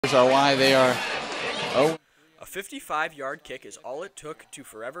Are why they are 0. A 55-yard kick is all it took to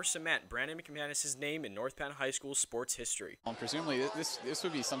forever cement Brandon McManus' name in North Penn High School sports history. Presumably, this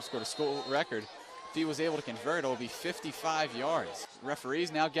would be some sort of school record. If he was able to convert, it will be 55 yards.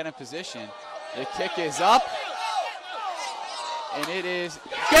 Referees now get in position. The kick is up, and it is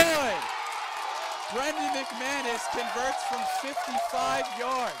good. Brendan McManus converts from 55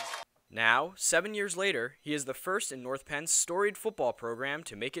 yards. Now, 7 years later, he is the first in North Penn's storied football program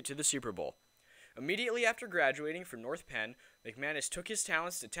to make it to the Super Bowl. Immediately after graduating from North Penn, McManus took his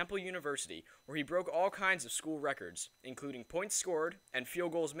talents to Temple University, where he broke all kinds of school records, including points scored and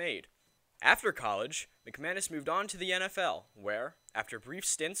field goals made. After college, McManus moved on to the NFL, where, after brief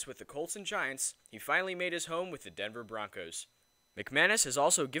stints with the Colts and Giants, he finally made his home with the Denver Broncos. McManus has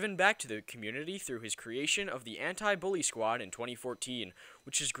also given back to the community through his creation of the Anti-Bully Squad in 2014,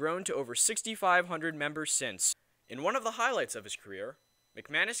 which has grown to over 6,500 members since. In one of the highlights of his career,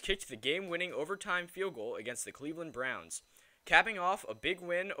 McManus kicked the game-winning overtime field goal against the Cleveland Browns, capping off a big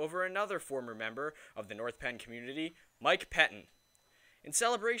win over another former member of the North Penn community, Mike Penn. In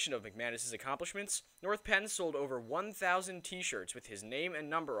celebration of McManus' accomplishments, North Penn sold over 1,000 t-shirts with his name and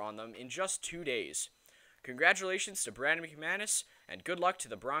number on them in just 2 days. Congratulations to Brandon McManus, and good luck to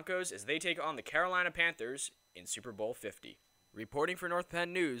the Broncos as they take on the Carolina Panthers in Super Bowl 50. Reporting for North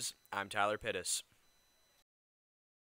Penn News, I'm Tyler Pitis.